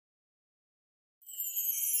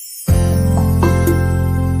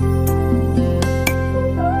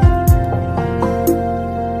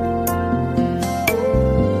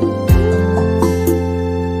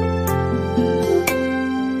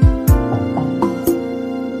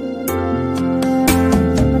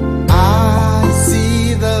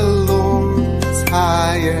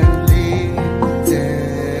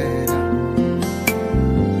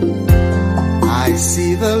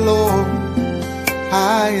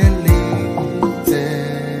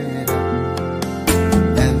lifted up,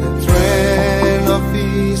 and the train of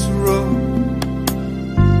his robe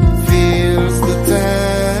fills the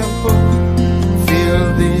temple. Fill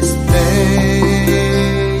this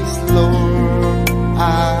place, Lord, I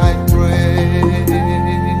pray.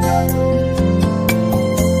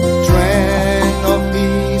 Train of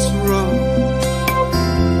his robe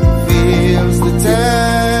fills the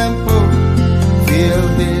temple. Fill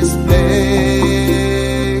this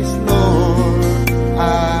place, Lord, I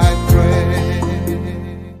pray.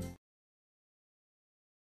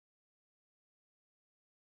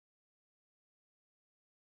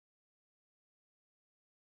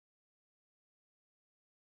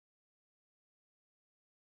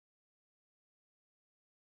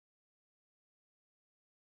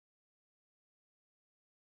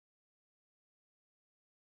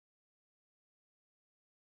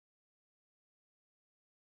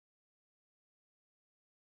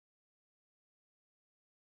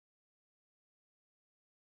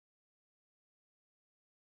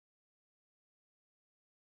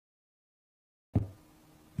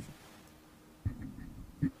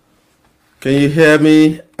 Can you hear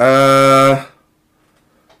me?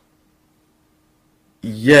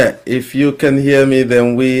 Yeah, if you can hear me,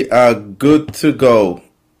 then we are good to go.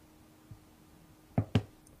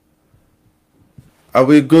 Are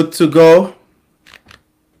we good to go?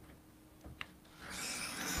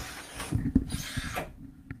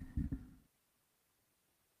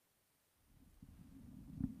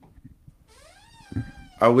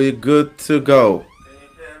 Are we good to go?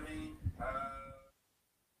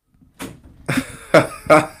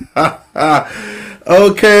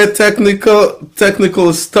 Okay,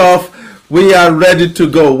 technical stuff. We are ready to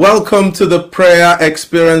go. Welcome to the prayer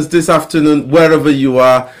experience this afternoon, wherever you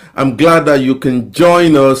are. I'm glad that you can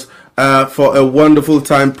join us for a wonderful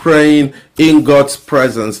time praying in God's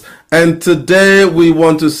presence. And today we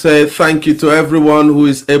want to say thank you to everyone who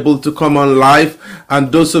is able to come on live,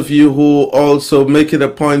 and those of you who also make it a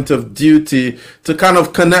point of duty to kind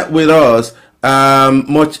of connect with us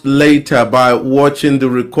much later by watching the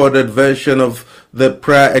recorded version of the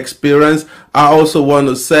prayer experience. I also want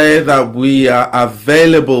to say that we are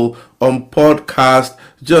available on podcast.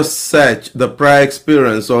 Just search the prayer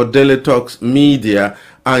experience or Daily Talks Media,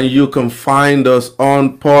 and you can find us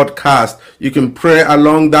on podcast. You can pray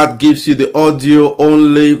along. That gives you the audio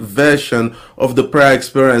only version of the prayer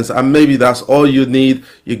experience, and maybe that's all you need.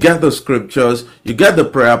 You get the scriptures, you get the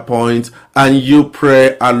prayer points, and you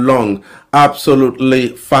pray along. Absolutely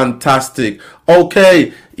fantastic.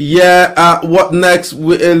 Okay, yeah, what next?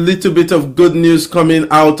 A little bit of good news coming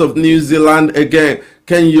out of New Zealand again.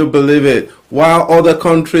 Can you believe it? While other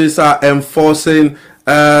countries are enforcing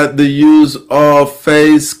the use of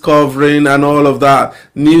face covering and all of that,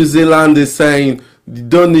 New Zealand is saying you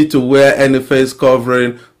don't need to wear any face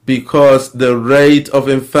covering because the rate of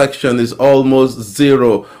infection is almost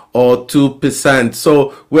 0 or 2%.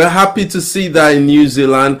 So we're happy to see that in New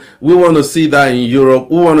Zealand. We want to see that in Europe.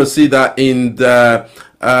 We want to see that in the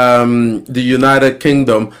United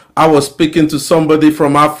Kingdom. I was speaking to somebody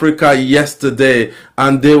from Africa yesterday,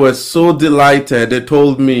 and they were so delighted. They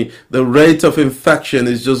told me the rate of infection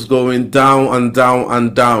is just going down and down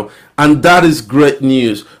and down. And that is great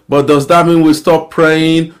news. But does that mean we stop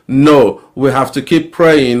praying? No. We have to keep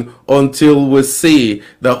praying until we see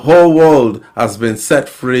the whole world has been set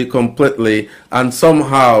free completely, and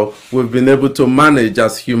somehow we've been able to manage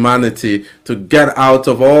as humanity to get out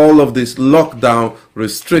of all of these lockdown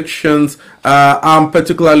restrictions. I'm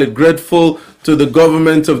particularly grateful to the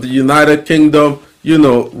government of the United Kingdom, you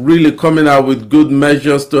know, really coming out with good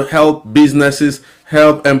measures to help businesses,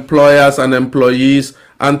 help employers and employees,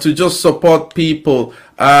 and to just support people.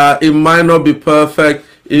 It might not be perfect.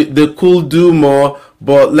 They could do more,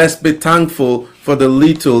 but let's be thankful for the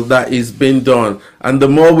little that is being done. And the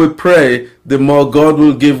more we pray, the more God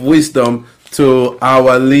will give wisdom to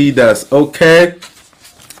our leaders. Okay?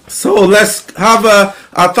 So let's have a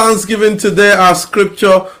Thanksgiving today. Our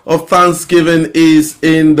scripture of Thanksgiving is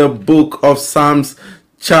in the book of Psalms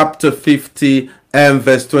chapter 50 and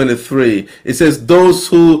verse 23. It says, those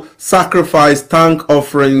who sacrifice thank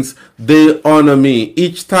offerings, they honor me.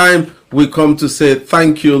 Each time we come to say,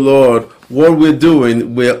 thank you, Lord, what we're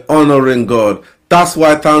doing, we're honoring God. That's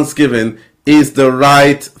why Thanksgiving is the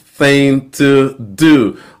right thing to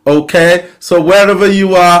do. Okay? So wherever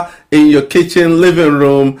you are, in your kitchen, living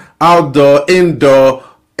room, outdoor, indoor,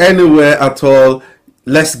 anywhere at all,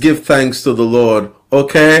 let's give thanks to the Lord.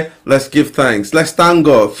 Okay? Let's give thanks. Let's thank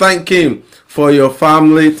God. Thank Him for your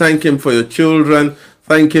family. Thank Him for your children.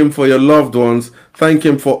 Thank Him for your loved ones. Thank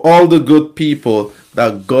Him for all the good people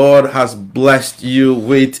that God has blessed you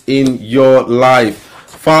with in your life.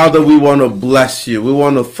 Father, we want to bless you. We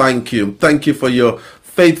want to thank you. Thank you for your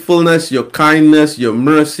faithfulness, your kindness, your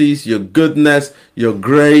mercies, your goodness, your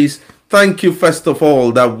grace. Thank you, first of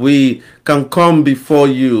all, that we can come before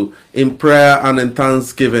you in prayer and in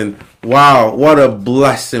thanksgiving. Wow, what a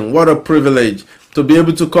blessing, what a privilege to be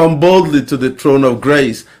able to come boldly to the throne of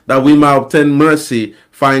grace, that we may obtain mercy,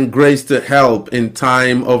 find grace to help in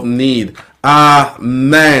time of need.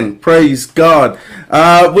 Amen. Praise God.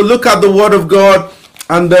 We'll look at the Word of God,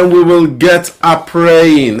 and then we will get a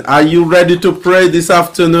praying. Are you ready to pray this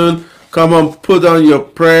afternoon? Come on, put on your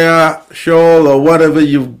prayer shawl or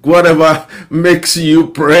whatever makes you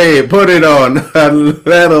pray. Put it on and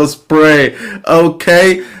let us pray.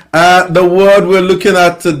 Okay. The word we're looking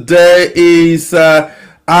at today is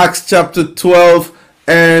Acts chapter 12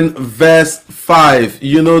 and verse 5.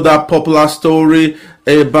 You know that popular story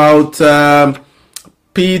about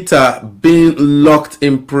Peter being locked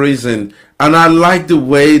in prison. And I like the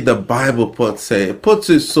way the Bible puts it. It puts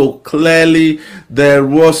it so clearly. There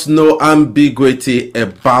was no ambiguity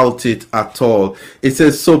about it at all. It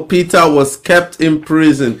says, so Peter was kept in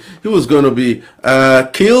prison. He was going to be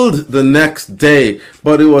killed the next day,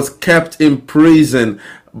 but he was kept in prison.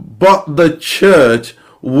 But the church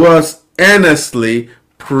was earnestly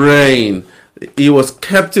praying. He was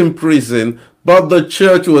kept in prison, but the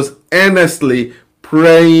church was earnestly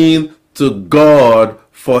praying to God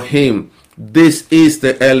for him. This is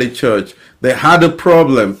the early church. They had a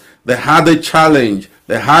problem. They had a challenge.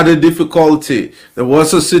 They had a difficulty. There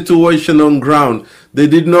was a situation on ground. They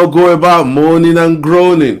did not go about moaning and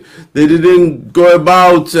groaning. They didn't go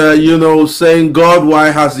about, saying, God, why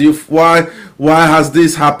has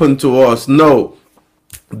this happened to us? No.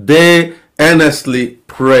 They earnestly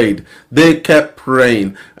prayed. They kept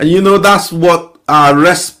praying. And that's what our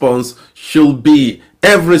response should be.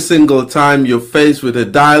 Every single time you're faced with a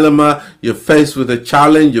dilemma, you're faced with a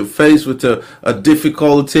challenge, you're faced with a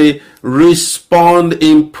difficulty, respond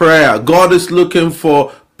in prayer. God is looking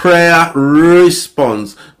for prayer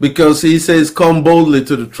response, because he says, come boldly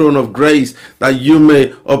to the throne of grace that you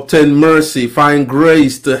may obtain mercy, find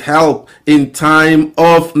grace to help in time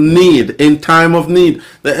of need. In time of need.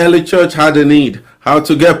 The early church had a need. How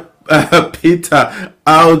to get Peter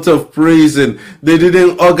out of prison. They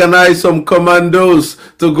didn't organize some commandos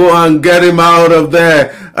to go and get him out of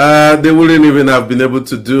there. They wouldn't even have been able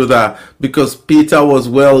to do that, because Peter was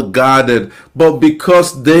well guarded. But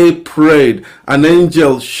because they prayed, an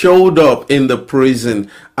angel showed up in the prison,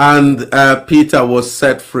 and Peter was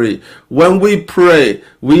set free. When we pray,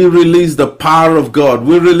 we release the power of God.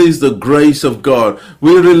 We release the grace of God.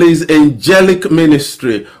 We release angelic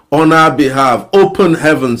ministry on our behalf, open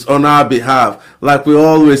heavens on our behalf. Like we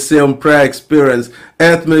always say on Prayer Experience,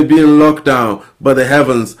 earth may be in lockdown, but the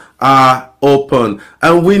heavens are open.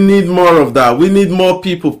 And we need more of that. We need more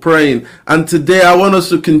people praying. And today I want us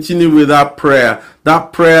to continue with that prayer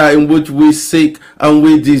in which we seek and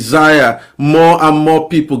we desire more and more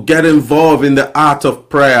people get involved in the art of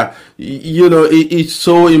prayer. It's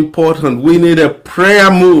so important. We need a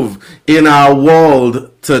prayer move in our world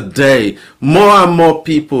today. More and more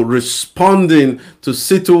people responding to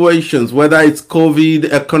situations, whether it's COVID,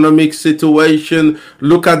 economic situation.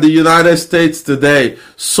 Look at the United States today.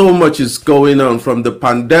 So much is going on, from the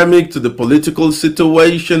pandemic to the political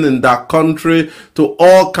situation in that country, to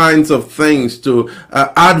all kinds of things, to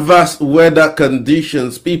adverse weather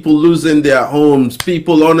conditions, people losing their homes,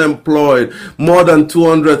 people unemployed. More than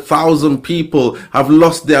 200,000 people have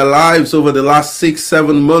lost their lives over the last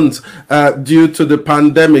 6-7 months due to the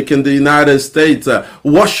pandemic in the United States.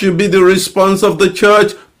 What should be the response of the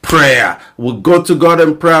church? Prayer. We'll go to God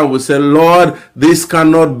in prayer. We'll say, Lord, this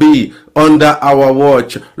cannot be under our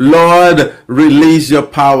watch. Lord, release your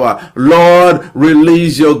power. Lord,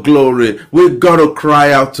 release your glory. We've got to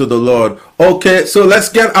cry out to the Lord. Okay, so let's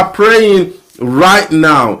get a praying right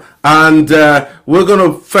now. And we're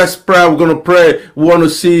going to first pray. We're going to pray. We want to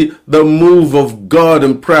see the move of God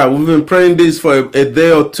in prayer. We've been praying this for a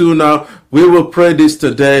day or two now. We will pray this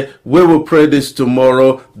today. We will pray this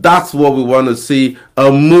tomorrow. That's what we want to see. A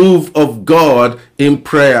move of God in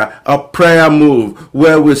prayer. A prayer move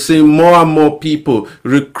where we see more and more people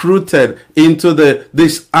recruited into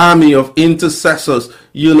this army of intercessors.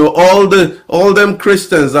 All them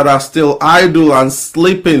Christians that are still idle and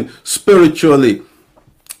sleeping spiritually.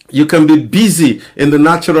 You can be busy in the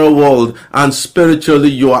natural world and spiritually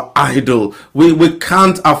you are idle. We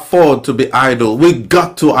can't afford to be idle. We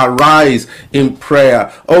got to arise in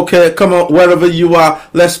prayer. Okay, come on, wherever you are,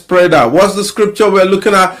 let's pray that. What's the scripture we're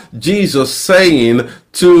looking at? Jesus saying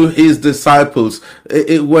to his disciples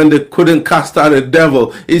when they couldn't cast out a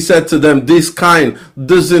devil. He said to them, this kind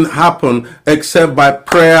doesn't happen except by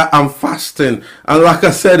prayer and fasting. And like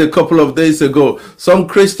I said a couple of days ago, some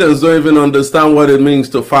Christians don't even understand what it means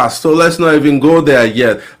to fast. So let's not even go there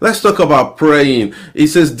yet. Let's talk about praying. He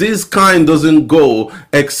says this kind doesn't go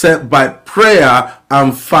except by prayer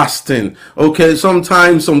and fasting. Okay,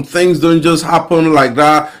 sometimes some things don't just happen like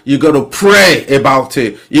that. You got to pray about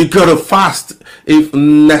it. You got to fast if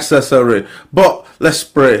necessary. But let's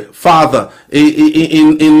pray. Father,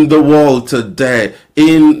 in the world today,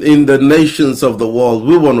 in the nations of the world,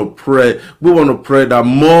 we want to pray. We want to pray that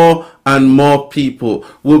more and more people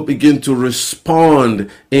will begin to respond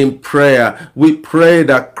in prayer. We pray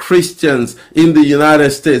that Christians in the United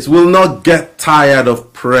States will not get tired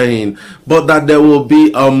of praying, but that there will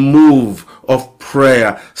be a move of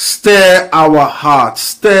prayer. Stir our heart.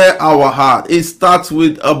 Stir our heart. It starts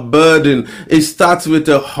with a burden. It starts with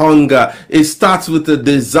a hunger. It starts with a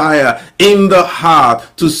desire in the heart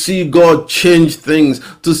to see God change things,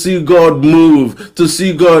 to see God move, to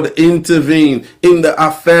see God intervene in the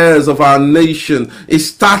affairs of our nation. It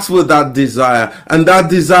starts with that desire, and that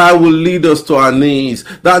desire will lead us to our knees.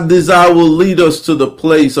 That desire will lead us to the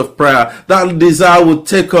place of prayer. That desire will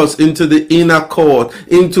take us into the inner court,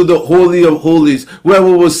 into the Holy of Holies, where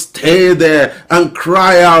we will stay there and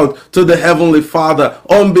cry out to the Heavenly Father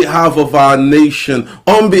on behalf of our nation,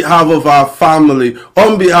 on behalf of our family,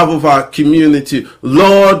 on behalf of our community.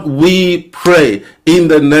 Lord, we pray in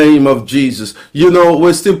the name of Jesus. You know,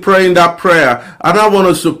 we're still praying that prayer, and I want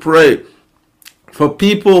us to pray for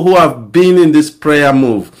people who have been in this prayer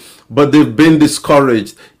move, but they've been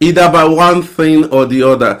discouraged, either by one thing or the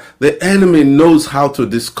other. The enemy knows how to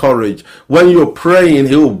discourage. When you're praying,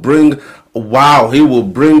 he will bring he will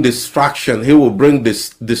bring distraction. He will bring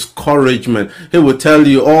this discouragement. He will tell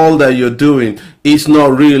you all that you're doing is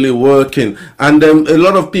not really working. And then a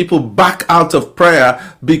lot of people back out of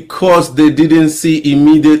prayer because they didn't see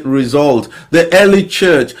immediate results. The early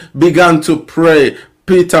church began to pray.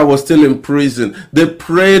 Peter was still in prison. They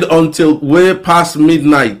prayed until way past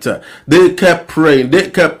midnight. They kept praying. They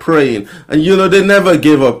kept praying. And you know, they never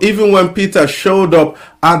gave up. Even when Peter showed up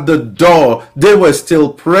at the door, they were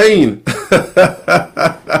still praying.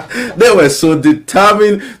 They were so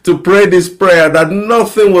determined to pray this prayer that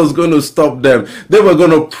nothing was going to stop them. They were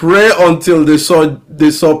going to pray until they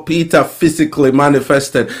saw Peter physically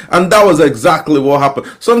manifested. And that was exactly what happened.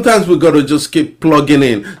 Sometimes we got to just keep plugging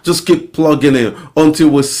in until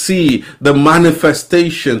we see the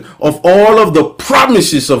manifestation of all of the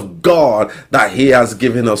promises of God that he has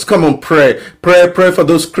given us. Come on, pray for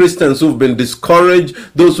those Christians who've been discouraged,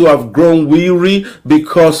 those who have grown weary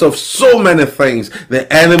because of so many things.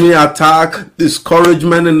 The enemy attack,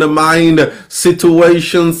 discouragement in the mind,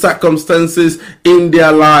 situations, circumstances in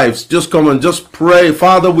their lives. Just come on, just pray.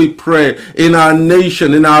 Father, we pray in our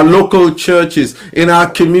nation, in our local churches, in our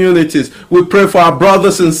communities. We pray for our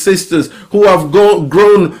brothers and sisters who have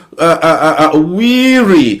grown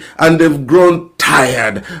weary, and they've grown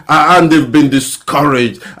tired, and they've been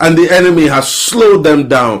discouraged, and the enemy has slowed them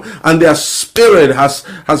down, and their spirit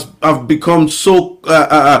have become so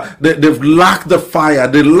they've lacked the fire,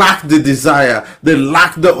 they lack the desire, they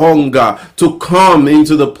lack the hunger to come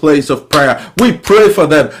into the place of prayer. We pray for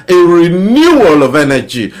them a renewal of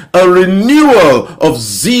energy, a renewal of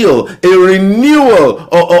zeal, a renewal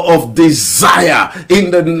of desire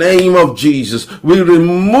in the name of Jesus. We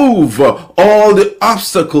remove all the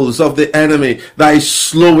obstacles of the enemy that is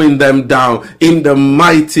slowing them down in the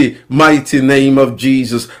mighty name of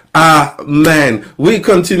Jesus. Amen. We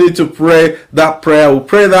continue to pray that prayer. We'll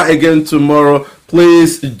pray that again tomorrow.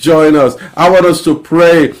 Please join us. I want us to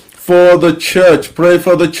pray for the church. Pray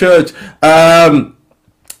for the church.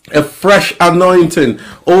 A fresh anointing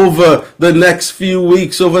over the next few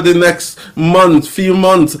weeks, over the next few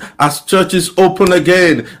months, as churches open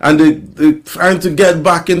again and they're trying to get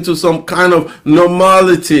back into some kind of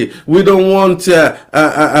normality. We don't want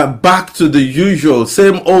back to the usual,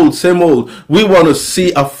 same old. We want to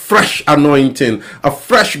see a fresh anointing, a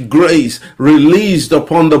fresh grace released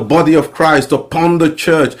upon the body of Christ, upon the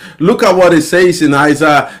church. Look at what it says in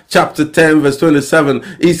Isaiah chapter 10 verse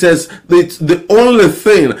 27. It says the only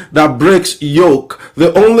thing that breaks yoke,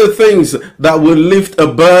 the only things that will lift a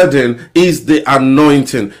burden is the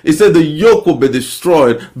anointing. It said the yoke will be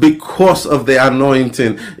destroyed because of the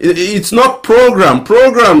anointing. It's not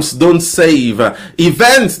programs don't save,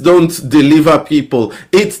 events don't deliver people.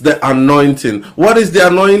 It's the anointing. What is the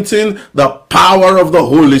anointing? The power of the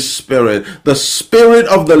Holy Spirit, the Spirit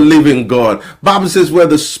of the living God. Bible says where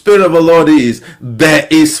the Spirit of the Lord is, there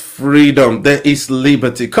is freedom, there is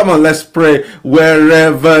liberty. Come on, let's pray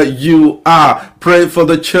wherever you are. Pray for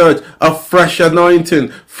the church, a fresh anointing,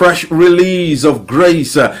 fresh release of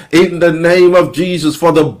grace in the name of Jesus.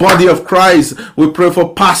 For the body of Christ, we pray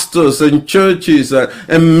for pastors and churches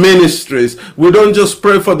and ministries. We don't just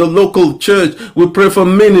pray for the local church, we pray for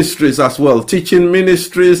ministries as well. Teaching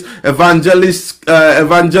ministries, evangelists,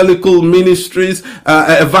 evangelical ministries,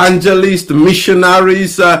 evangelists,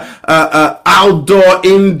 missionaries, outdoor,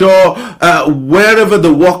 indoor, wherever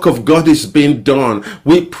the work of God is being done.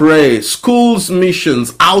 We pray schools,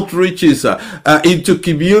 missions, outreaches into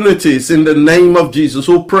communities in the name of Jesus.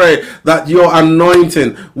 We pray that your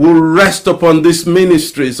anointing will rest upon these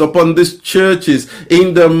ministries, upon these churches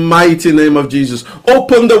in the mighty name of Jesus.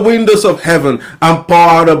 Open the windows of heaven and pour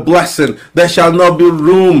out a blessing. There shall not be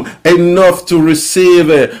room enough to receive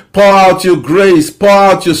it. Pour out your grace, pour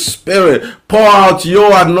out your spirit, pour out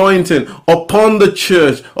your anointing upon the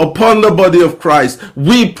church, upon the body of Christ.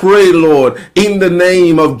 We pray, Lord, in the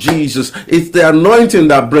name of Jesus. It's the anointing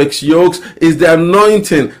that breaks yokes. It's the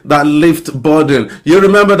anointing that lifts burden. You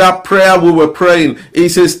remember that prayer we were praying? It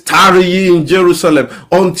says, tarry ye in Jerusalem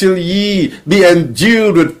until ye be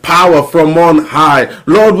endued with power from on high.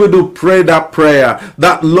 Lord, we do pray that prayer,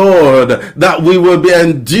 that Lord, that we will be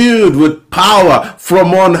endued with power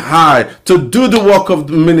from on high to do the work of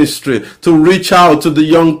the ministry, to reach out to the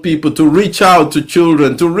young people, to reach out to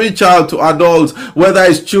children, to reach out to adults, whether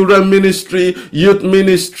it's children ministry, youth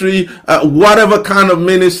ministry, whatever kind of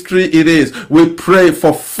ministry it is. We pray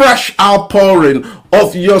for fresh outpouring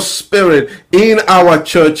of your spirit in our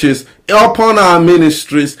churches, upon our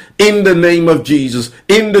ministries, in the name of Jesus,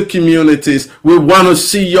 in the communities. We want to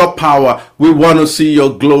see your power. We want to see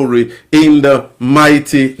your glory in the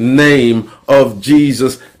mighty name of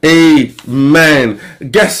Jesus. Amen.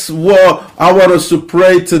 Guess what? I want us to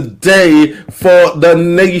pray today for the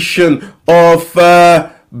nation of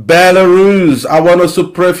Belarus. I want us to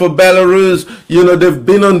pray for Belarus. You know, they've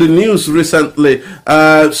been on the news recently,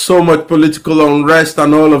 so much political unrest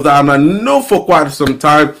and all of that, and I know for quite some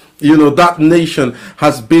time, you know, that nation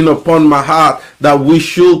has been upon my heart that we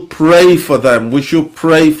should pray for them. We should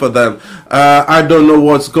pray for them. I don't know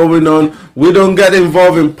what's going on. We don't get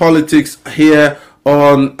involved in politics here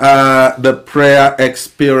on the prayer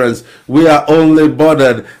experience. We are only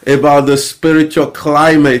bothered about the spiritual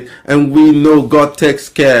climate, and we know God takes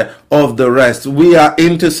care of the rest. We are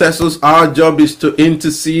intercessors. Our job is to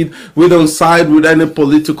intercede. We don't side with any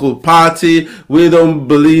political party. We don't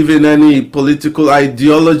believe in any political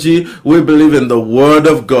ideology. We believe in the word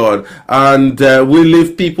of God, and we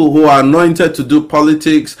leave people who are anointed to do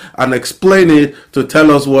politics and explain it, to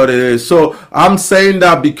tell us what it is. So I'm saying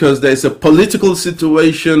that because there's a political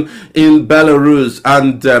situation in Belarus,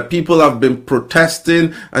 and people have been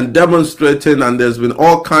protesting and demonstrating, and there's been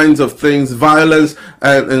all kinds of things, violence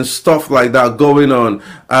and stuff like that going on.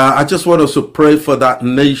 I just want us to pray for that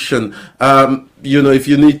nation. You know, if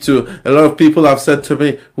you need to, a lot of people have said to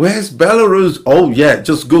me, where's Belarus? Oh yeah,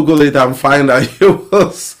 just Google it and find out. You will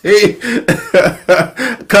see.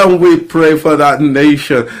 Can we pray for that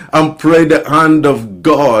nation and pray the hand of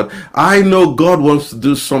God? I know God wants to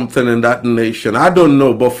do something in that nation. I don't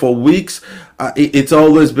know, but for weeks, it's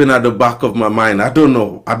always been at the back of my mind. I don't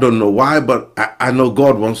know why, but I know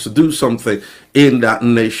God wants to do something in that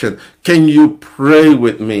nation. Can you pray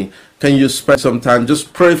with me? Can you spend some time?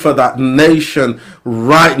 Just pray for that nation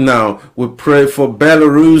right now. We pray for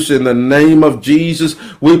Belarus in the name of Jesus.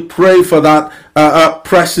 We pray for that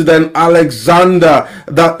President Alexander,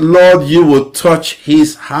 that Lord, you will touch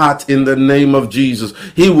his heart in the name of Jesus.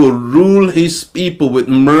 He will rule his people with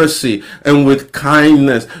mercy and with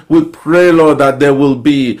kindness. We pray, Lord, that there will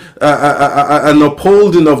be an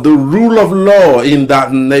upholding of the rule of law in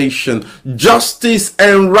that nation. Justice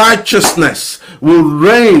and righteousness will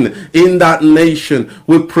reign in that nation.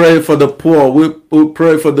 We pray for the poor. We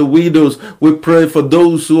pray for the widows. We pray for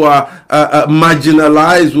those who are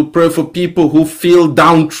marginalized. We pray for people who feel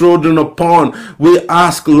downtrodden upon. We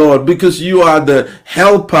ask, Lord, because you are the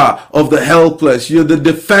helper of the helpless. You're the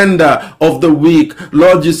defender of the weak.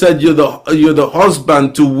 Lord, you said you're the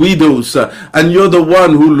husband to widows, and you're the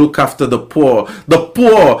one who look after the poor. The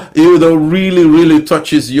poor, you know, really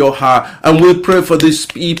touches your heart. And we pray for these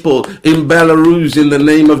people in Belarus in the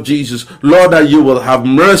name of Jesus. Lord, that you will have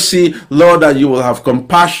mercy. Lord, that you will will have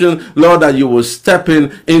compassion, Lord, that you will step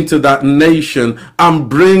into that nation and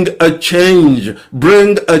bring a change.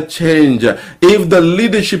 Bring a change. If the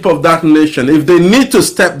leadership of that nation, if they need to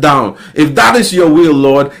step down, if that is your will,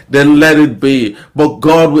 Lord, then let it be. But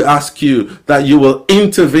God, we ask you that you will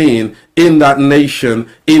intervene in that nation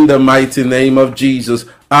in the mighty name of Jesus.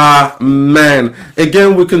 Amen.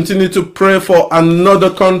 Again, we continue to pray for another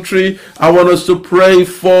country. I want us to pray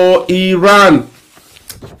for Iran.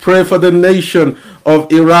 Pray for the nation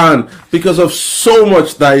of Iran, because of so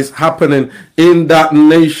much that is happening in that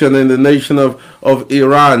nation, in the nation of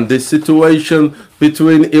Iran. The situation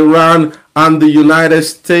between Iran and the United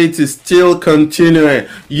States is still continuing.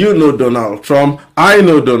 You know Donald Trump. I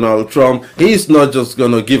know Donald Trump. He's not just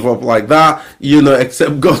going to give up like that,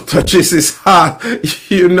 except God touches his heart.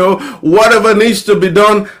 Whatever needs to be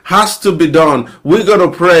done has to be done. We're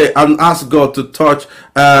going to pray and ask God to touch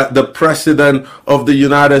the president of the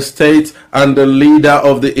United States and the leader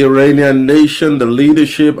of the Iranian nation, the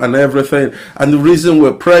leadership and everything. And the reason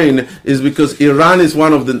we're praying is because Iran is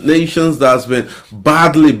one of the nations that has been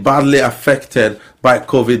badly affected by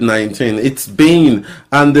COVID-19. It's been,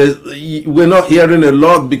 and we're not hearing a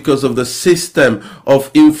lot because of the system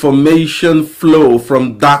of information flow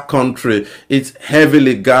from that country. It's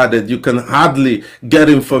heavily guarded. You can hardly get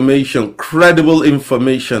information, credible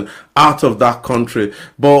information, out of that country.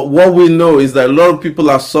 But what we know is that a lot of people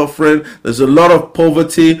are suffering. There's a lot of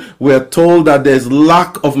poverty. We're told that there's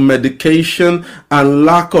lack of medication and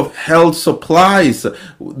lack of health supplies.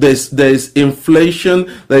 There's inflation.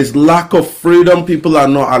 There's lack of freedom. People are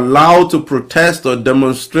not allowed to protest or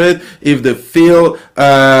demonstrate if they feel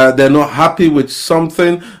they're not happy with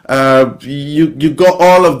something. You got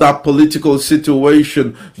all of that political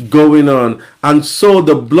situation going on. And so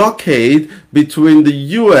the blockade between the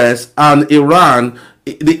US and Iran,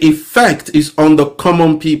 the effect is on the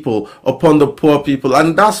common people, upon the poor people.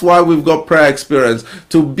 And that's why we've got Prayer Experience,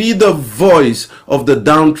 to be the voice of the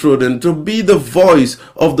downtrodden, to be the voice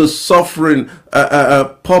of the suffering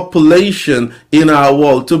population in our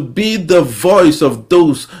world, to be the voice of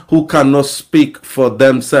those who cannot speak for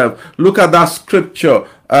themselves. Look at that scripture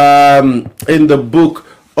in the book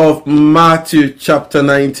of Matthew chapter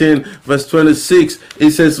 19 verse 26.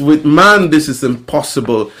 It says, with man this is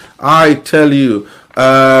impossible. I tell you,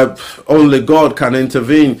 only God can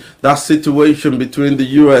intervene that situation between the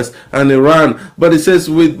US and Iran. But it says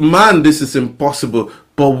with man this is impossible,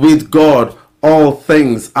 but with God all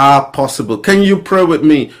things are possible. Can you pray with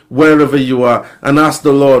me wherever you are and ask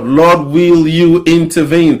the Lord, Lord, will you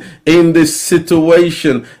intervene in this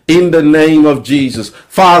situation in the name of Jesus?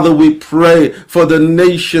 Father, we pray for the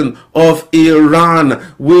nation of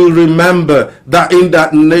Iran. We remember that in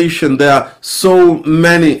that nation there are so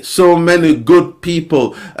many good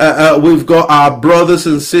people. We've got our brothers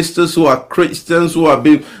and sisters who are Christians who are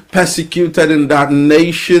being persecuted in that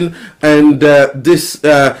nation, and this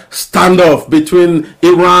standoff between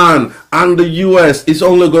Iran and the US is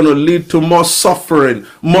only going to lead to more suffering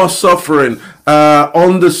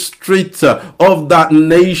on the streets of that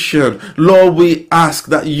nation. Lord, we ask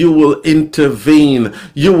that you will intervene,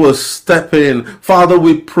 you will step in. Father,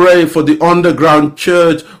 we pray for the underground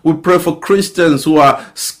church. We pray for Christians who are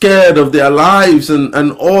scared of their lives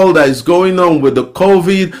and all that is going on with the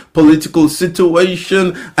COVID political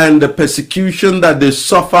situation and the persecution that they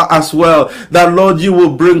suffer as well. That, Lord, you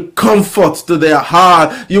will bring comfort to their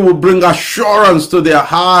heart. You will bring assurance to their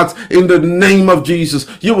hearts in the name of Jesus.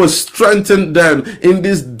 You will strengthen them in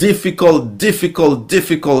these difficult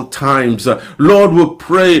times. Lord, we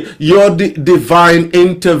pray your divine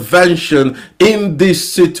intervention in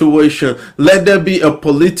this situation. Let there be a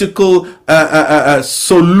political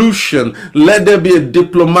solution. Let there be a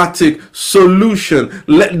diplomatic solution.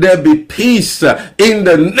 Let there be peace in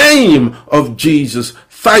the name of Jesus.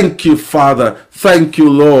 Thank you, Father. Thank you,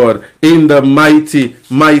 Lord, in the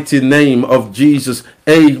mighty name of Jesus.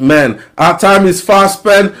 Amen. Our time is fast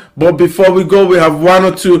spent, but before we go, we have one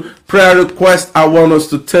or two prayer requests I want us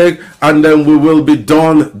to take, and then we will be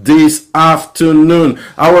done this afternoon.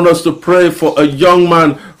 I want us to pray for a young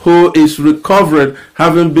man who is recovering,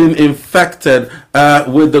 having been infected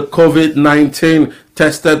with the COVID-19,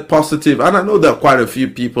 tested positive. And I know there are quite a few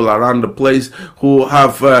people around the place who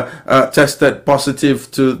have tested positive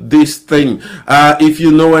to this thing. If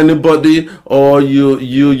you know anybody, or you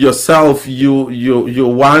yourself, you've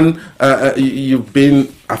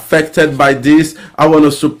been affected by this, I want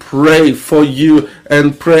us to pray for you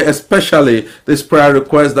and pray especially this prayer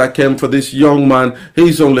request that came for this young man.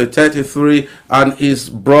 He's only 33, and his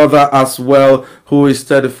brother as well, who is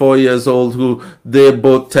 34 years old, who they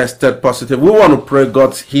both tested positive. We want to pray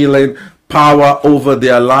God's healing power over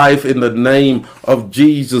their life in the name of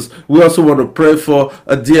Jesus. We also want to pray for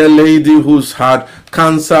a dear lady who's had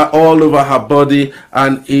cancer all over her body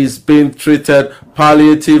and is being treated.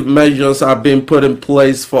 Palliative measures are being put in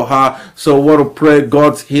place for her. So we want to pray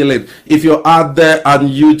God's healing. If you're out there and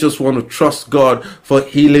you just want to trust God for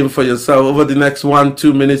healing for yourself, over the next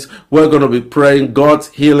 1-2 minutes, we're going to be praying God's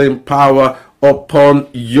healing power upon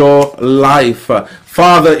your life.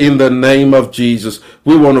 Father, in the name of Jesus,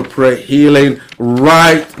 we want to pray healing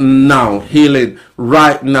right now. Healing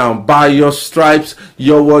right now. By your stripes,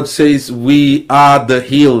 your word says we are the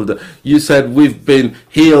healed. You said we've been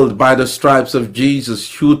healed by the stripes of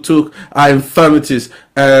Jesus, who took our infirmities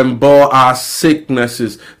and bore our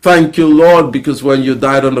sicknesses. Thank you, Lord, because when you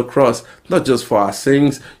died on the cross, not just for our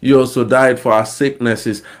sins, you also died for our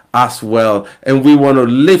sicknesses as well. And we want to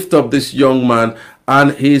lift up this young man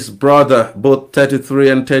and his brother, both 33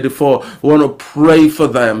 and 34. We want to pray for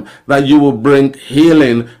them that you will bring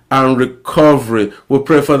healing and recovery. We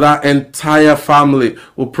pray for that entire family.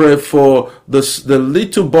 We pray for the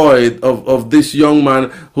little boy of this young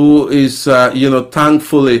man who is,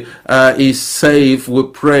 thankfully is safe. We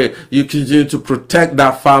pray you continue to protect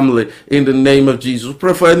that family in the name of Jesus. We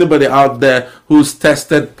pray for anybody out there who's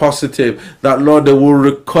tested positive, that Lord, they will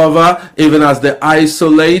recover even as they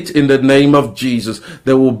isolate in the name of Jesus.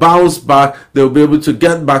 They will bounce back. They will be able to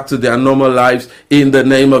get back to their normal lives in the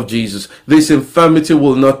name of Jesus. This infirmity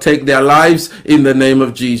will not take their lives in the name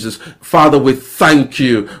of Jesus. Father, we thank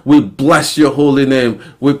you. We bless your holy name.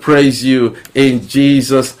 We praise you in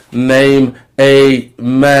Jesus' name.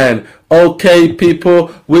 Amen. Okay,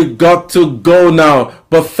 people, we got to go now.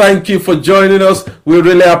 But thank you for joining us. We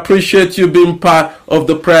really appreciate you being part of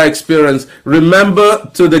the prayer experience. Remember,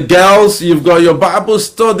 to the girls, you've got your Bible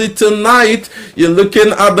study tonight. You're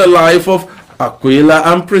looking at the life of Aquila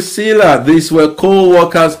and Priscilla. These were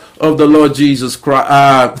co-workers of the Lord Jesus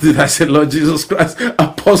Christ. Did I say Lord Jesus Christ?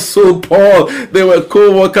 Apostle Paul. They were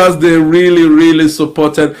co-workers. They really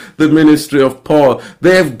supported the ministry of Paul.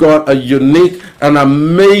 They've got a unique and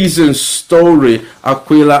amazing story,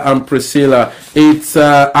 Aquila and Priscilla. It's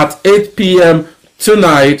at 8 p.m.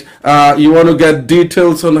 tonight. You want to get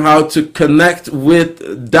details on how to connect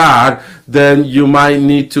with Dad, then you might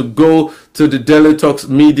need to go to the Daily Talks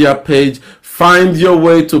media page. Find your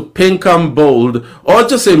way to Pink and Bold, or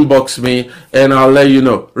just inbox me and I'll let you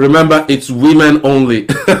know. Remember, it's women only.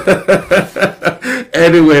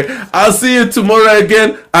 Anyway, I'll see you tomorrow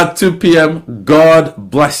again at 2 p.m. God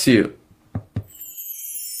bless you.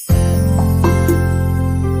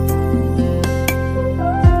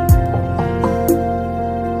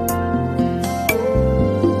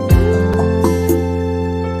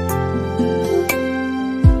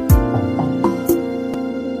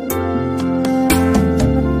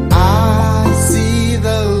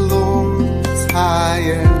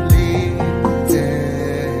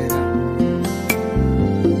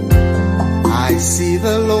 See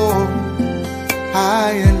the Lord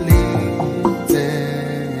high and